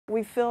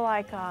We feel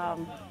like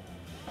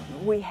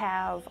we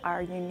have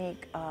our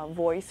unique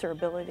voice or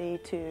ability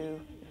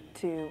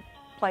to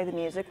play the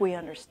music. We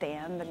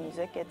understand the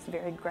music. It's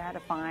very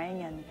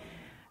gratifying, and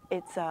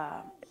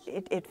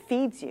it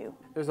feeds you.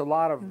 There's a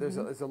lot of there's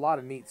a lot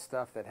of neat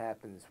stuff that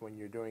happens when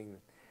you're doing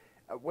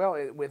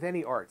with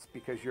any arts,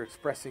 because you're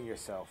expressing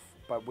yourself.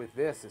 But with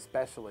this,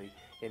 especially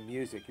in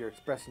music, you're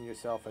expressing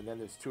yourself, and then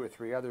there's 2 or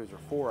 3 others or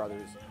 4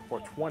 others or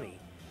 20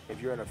 if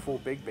you're in a full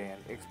big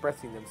band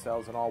expressing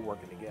themselves and all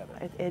working together.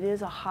 It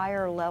is a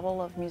higher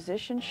level of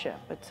musicianship.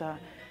 It's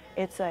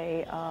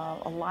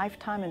a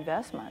lifetime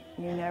investment.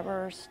 You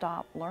never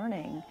stop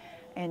learning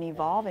and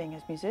evolving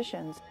as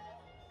musicians.